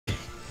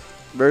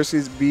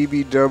versus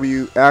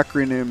BBW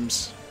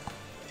acronyms.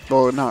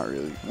 Well, not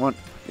really. One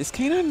is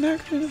K9 an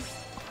acronym?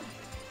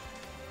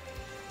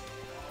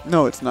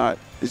 No, it's not.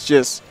 It's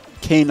just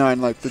K9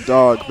 like the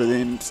dog, but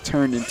then it's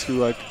turned into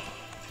like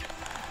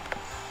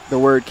the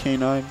word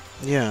K9.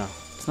 Yeah.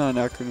 It's not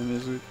an acronym,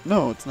 is it?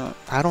 No, it's not.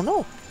 I don't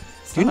know.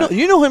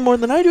 You know him more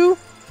than I do.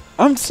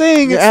 I'm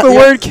saying it's the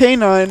word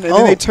K9, and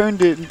then they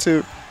turned it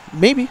into...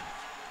 Maybe.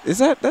 Is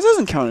that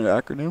doesn't count as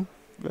an acronym,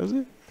 does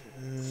it?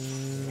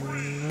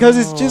 Because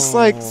it's just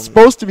like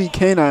supposed to be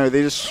K9, or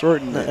they just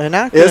shortened it. An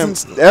acronym.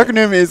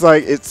 Acronym is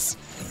like it's...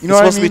 You know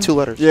what I mean? It's supposed to be 2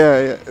 letters.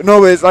 Yeah. No,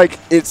 but it's like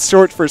it's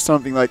short for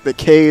something. Like the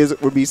K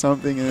would be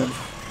something, and then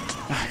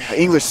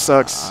English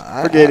sucks.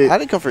 Forget it. I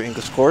didn't come for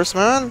English course,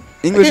 man.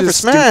 English I came is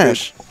for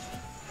Smash. Stupid.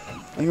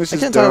 English I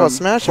is can't dumb. talk about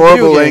Smash.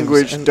 Horrible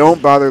language.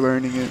 Don't bother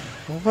learning it.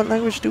 Well, what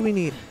language do we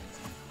need?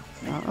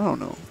 I don't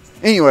know.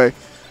 Anyway.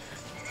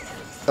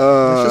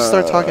 Let's just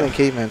start talking in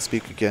caveman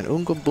speak again.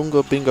 Unga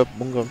bunga binga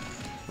bunga.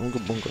 Unga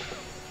bunga.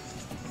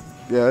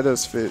 Yeah, it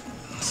does fit.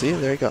 See,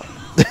 there you go.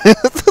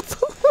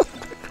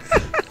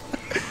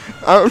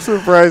 I'm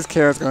surprised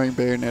Cat's going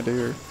Bayonet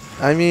here.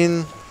 I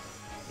mean,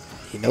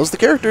 he knows the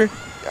character.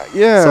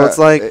 Yeah. So it's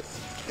like,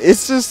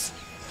 it's just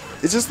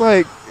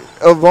like,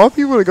 of all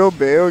people to go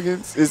Bayo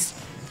against,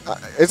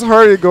 it's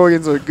hard to go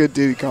against a good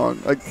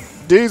DiddyKong. Like,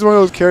 Diddy's one of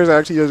those characters that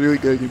actually does really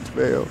good against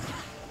Bayo.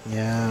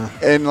 Yeah.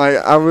 And like,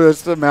 I would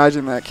just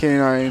imagine that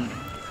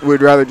K9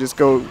 would rather just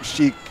go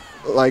Sheik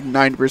like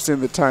 90%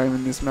 of the time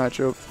in this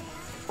matchup.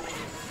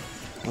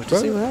 We'll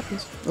see what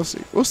happens.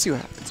 We'll see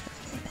what happens.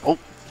 Oh.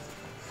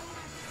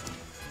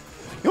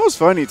 You know what's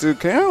funny too?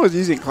 K9 was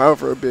using Cloud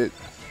for a bit,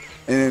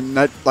 and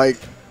not like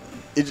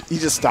he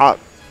just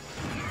stopped.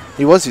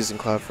 He was using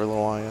Cloud for a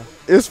little while, yeah.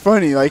 It's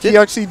funny, like he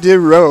actually did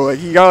row. Like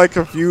he got like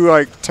a few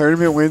like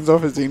tournament wins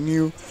off his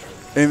Inu,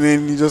 and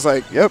then he just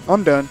like, yep,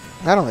 I'm done.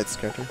 I don't like this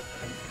character.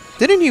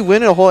 Didn't he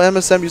win a whole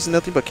MSM using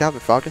nothing but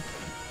Captain Falcon?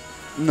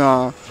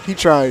 Nah, he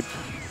tried.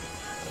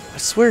 I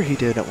swear he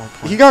did at one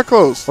point. He got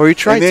close. Or he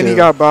tried to. And then to. he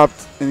got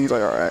bopped, and he's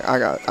like, all right, I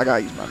got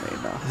to use my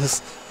name now.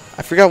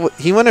 I forgot what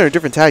he went in a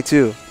different tag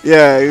too.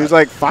 Yeah, it was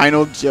like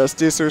Final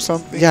Justice or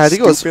something. Yeah, I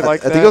think it was.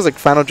 Like I think it was like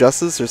Final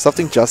Justice or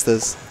something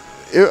Justice.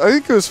 I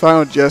think it was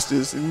Final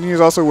Justice, and he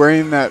was also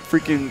wearing that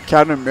freaking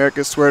Captain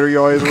America sweater you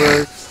always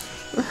wear.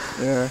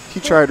 Yeah, he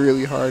tried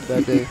really hard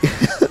that day.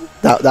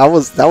 that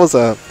was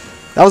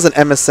an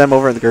MSM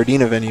over in the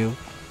Gardena venue.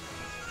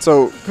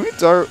 So can we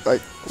talk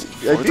like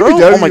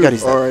BBW? Oh my god,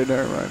 he's dead. Alright,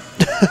 never mind.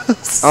 I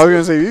was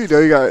gonna say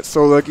BBW got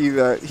so lucky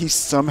that he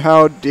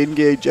somehow didn't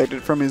get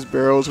ejected from his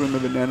barrels when the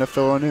banana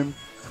fell on him,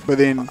 but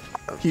then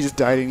he just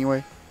died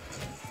anyway.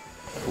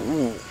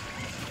 Ooh,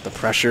 the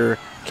pressure,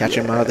 catch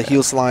him out of the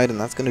heel slide, and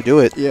that's gonna do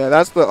it. Yeah,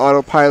 that's the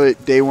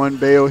autopilot day 1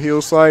 Bayo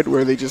heel slide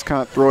where they just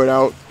kind of throw it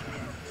out.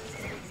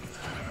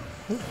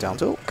 Down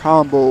tilt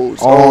combos.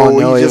 Oh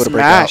no, he just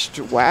mashed.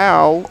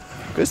 Wow,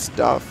 good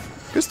stuff.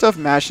 Good stuff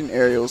mashing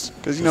aerials.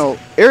 Because, you know,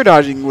 air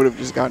dodging would have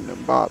just gotten him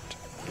bopped.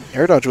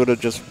 Air dodge would have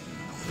just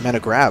meant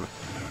a grab.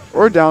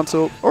 Or down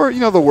tilt. Or,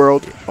 you know, the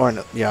world. Or,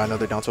 yeah,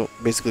 another down tilt.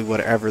 Basically,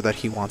 whatever that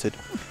he wanted.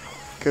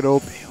 Good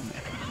old Bayo,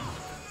 man.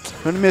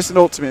 I'm going to miss an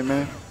ultimate,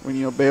 man. When,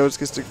 you know, Bayo just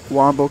gets the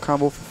wombo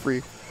combo for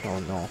free. Oh,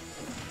 no.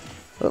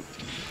 Oh,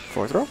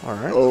 4th throw? All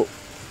right. Oh.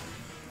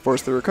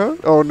 Force the recover?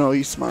 Oh, no,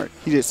 he's smart.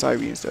 He did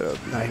side B instead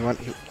of... No,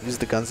 he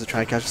used the guns to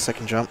try and catch a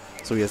second jump.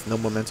 So he has no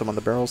momentum on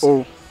the barrels.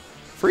 Oh.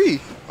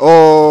 Free.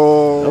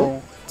 Oh.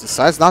 Nope.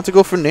 Decides not to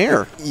go for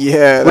Nair.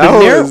 Yeah,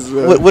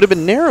 would have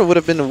been Nair or would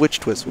have been a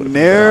Witch Twist?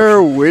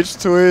 Nair, Witch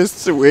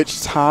Twist,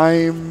 Witch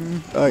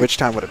Time. Like Witch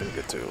Time would have been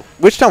good too.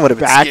 Witch Time would have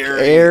been back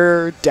scary.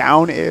 air,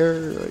 down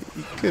air. Like,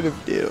 you could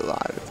have did a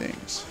lot of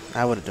things.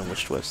 I would have done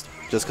Witch Twist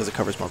just because it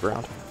covers more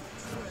ground.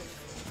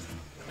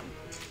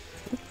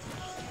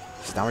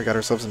 So now we got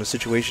ourselves in a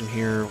situation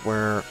here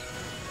where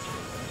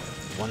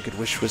one good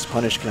Witch Twist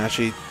punish can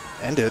actually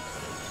end it.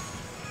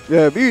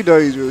 Yeah,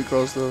 BBW is really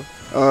close though.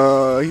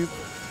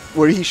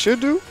 What he should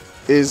do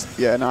is,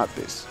 yeah, not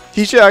this.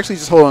 He should actually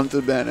just hold on to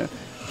the banana.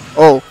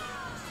 Oh.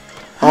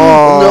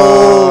 Oh,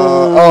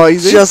 no. Oh,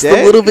 he's just dead?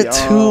 A little bit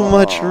too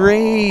much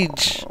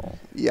rage.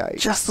 Yikes.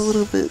 Just a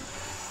little bit.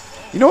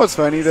 You know what's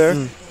funny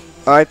there?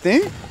 I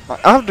think,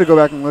 I'll have to go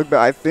back and look, but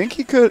I think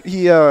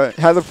he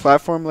has a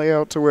platform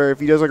layout to where if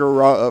he does like a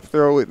raw up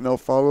throw with no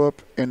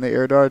follow-up and the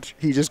air dodge,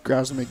 he just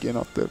grabs him again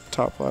off the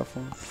top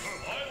platform.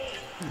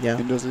 Yeah.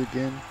 And does it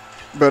again.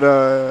 But,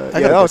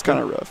 yeah, that was kind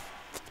of rough.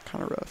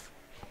 Kind of rough.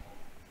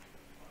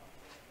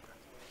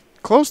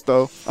 Close,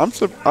 though. I'm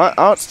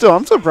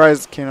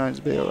surprised K9's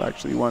Bayo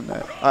actually won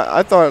that.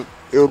 I thought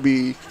it would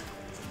be...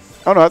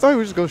 I don't know. I thought he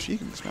would just go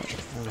Sheik in this match.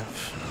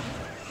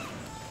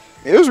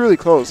 It was really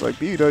close. Like,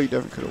 BBW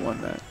definitely could have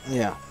won that.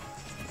 Yeah.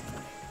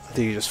 I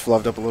think he just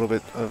flubbed up a little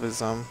bit of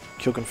his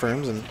kill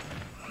confirms. And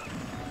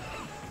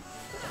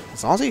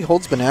as long as he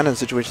holds banana in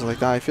situations like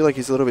that, I feel like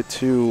he's a little bit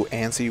too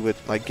antsy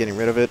with, like, getting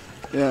rid of it.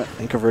 Yeah.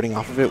 And converting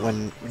off of it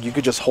when you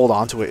could just hold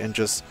on to it and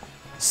just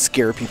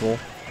scare people.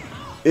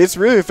 It's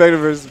really effective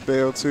versus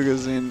Bayo too,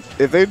 because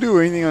if they do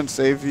anything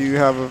unsafe, you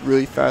have a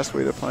really fast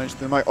way to punish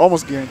them. I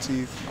almost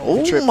guarantee. Oh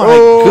my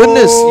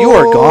goodness, you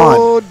are gone.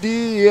 Oh,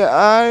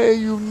 DI,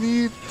 you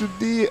need to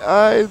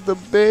DI the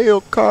Bayo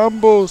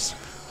combos,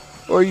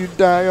 or you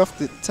die off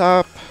the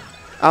top.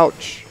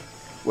 Ouch.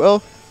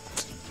 Well,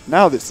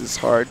 now this is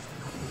hard.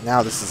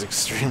 Now this is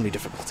extremely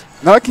difficult.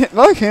 Not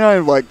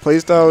K9 like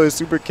playstyle is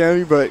super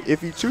candy, but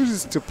if he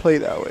chooses to play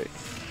that way,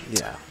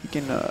 yeah, he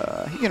can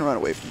run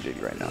away from Diddy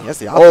right now. Yes,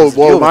 the oh,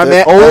 whoa, my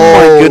man! Oh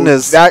my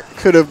goodness, that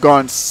could have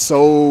gone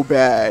so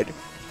bad,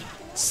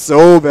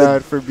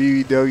 for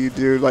BBW,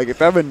 dude. Like if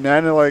that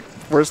banana like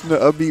forced him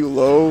to up B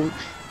low,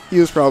 he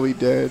was probably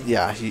dead.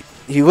 Yeah, he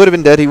would have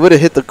been dead. He would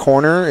have hit the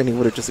corner and he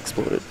would have just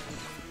exploded.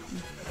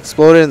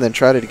 Exploded and then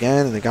tried it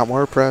again and then got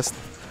more pressed.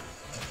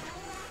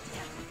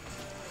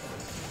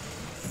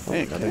 Oh,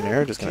 another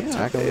air, just gonna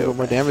attack a little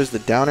more damage. The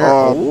down air.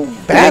 Oh,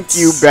 bats!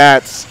 Thank you,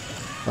 bats.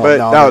 Oh, But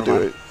no, that'll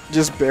do it.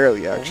 Just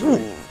barely,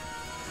 actually. Ooh.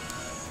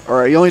 All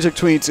right, you only took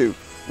 22.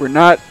 We're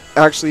not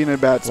actually in a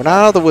bad spot. We're not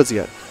out of the woods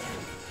yet.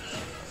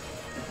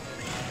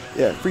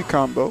 Yeah, free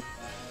combo.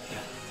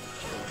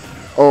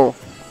 Oh,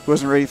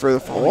 wasn't ready for the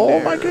falling Oh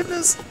air. my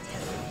goodness.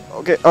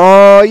 Okay.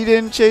 Oh, you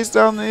didn't chase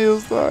down the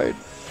hillside.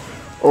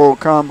 Oh,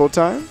 combo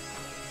time.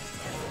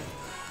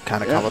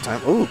 Kind of Yeah. combo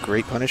time. Oh,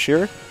 great punish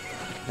here.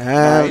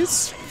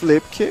 Nice.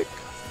 Flip kick.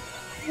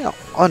 Yeah,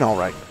 an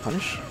alright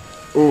punish.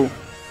 Oh.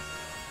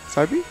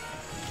 Side B?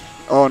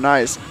 Oh,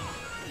 nice.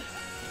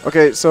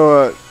 Okay,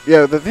 so,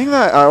 yeah, the thing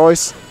that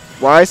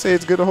why I say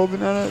it's good to hold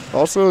banana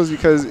also is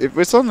because if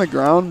it's on the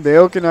ground,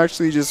 Bayo can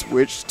actually just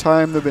switch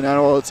time the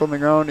banana while it's on the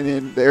ground, and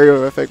then the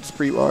aerial effect is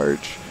pretty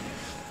large.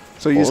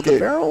 So you just the get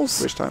barrels.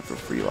 switch time for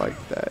free like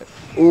that.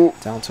 Ooh.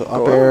 Down to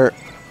up air.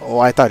 Oh,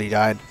 I thought he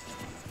died.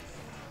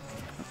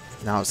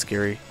 Now it's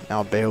scary.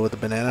 Now Bayo with the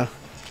banana.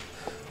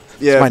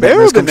 Yeah,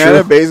 Bayo with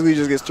banana basically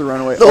just gets to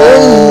run away.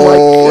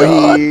 Oh my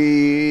God.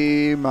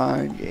 He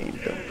mind gamed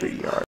him pretty hard.